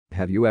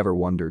Have you ever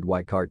wondered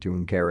why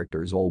cartoon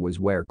characters always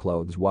wear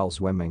clothes while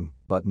swimming,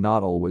 but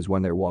not always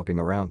when they're walking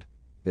around?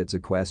 It's a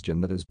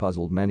question that has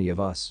puzzled many of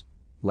us.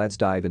 Let's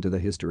dive into the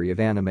history of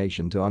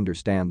animation to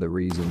understand the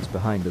reasons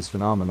behind this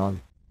phenomenon.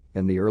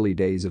 In the early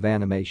days of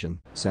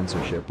animation,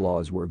 censorship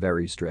laws were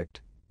very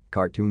strict.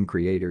 Cartoon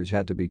creators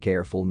had to be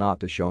careful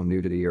not to show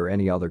nudity or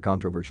any other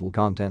controversial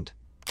content.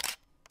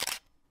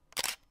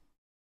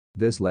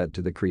 This led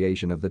to the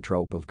creation of the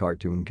trope of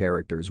cartoon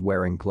characters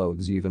wearing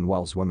clothes even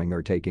while swimming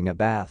or taking a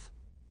bath.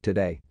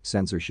 Today,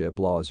 censorship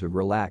laws have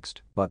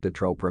relaxed, but the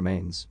trope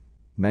remains.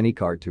 Many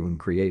cartoon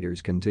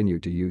creators continue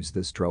to use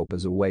this trope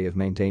as a way of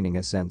maintaining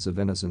a sense of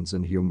innocence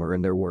and humor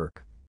in their work.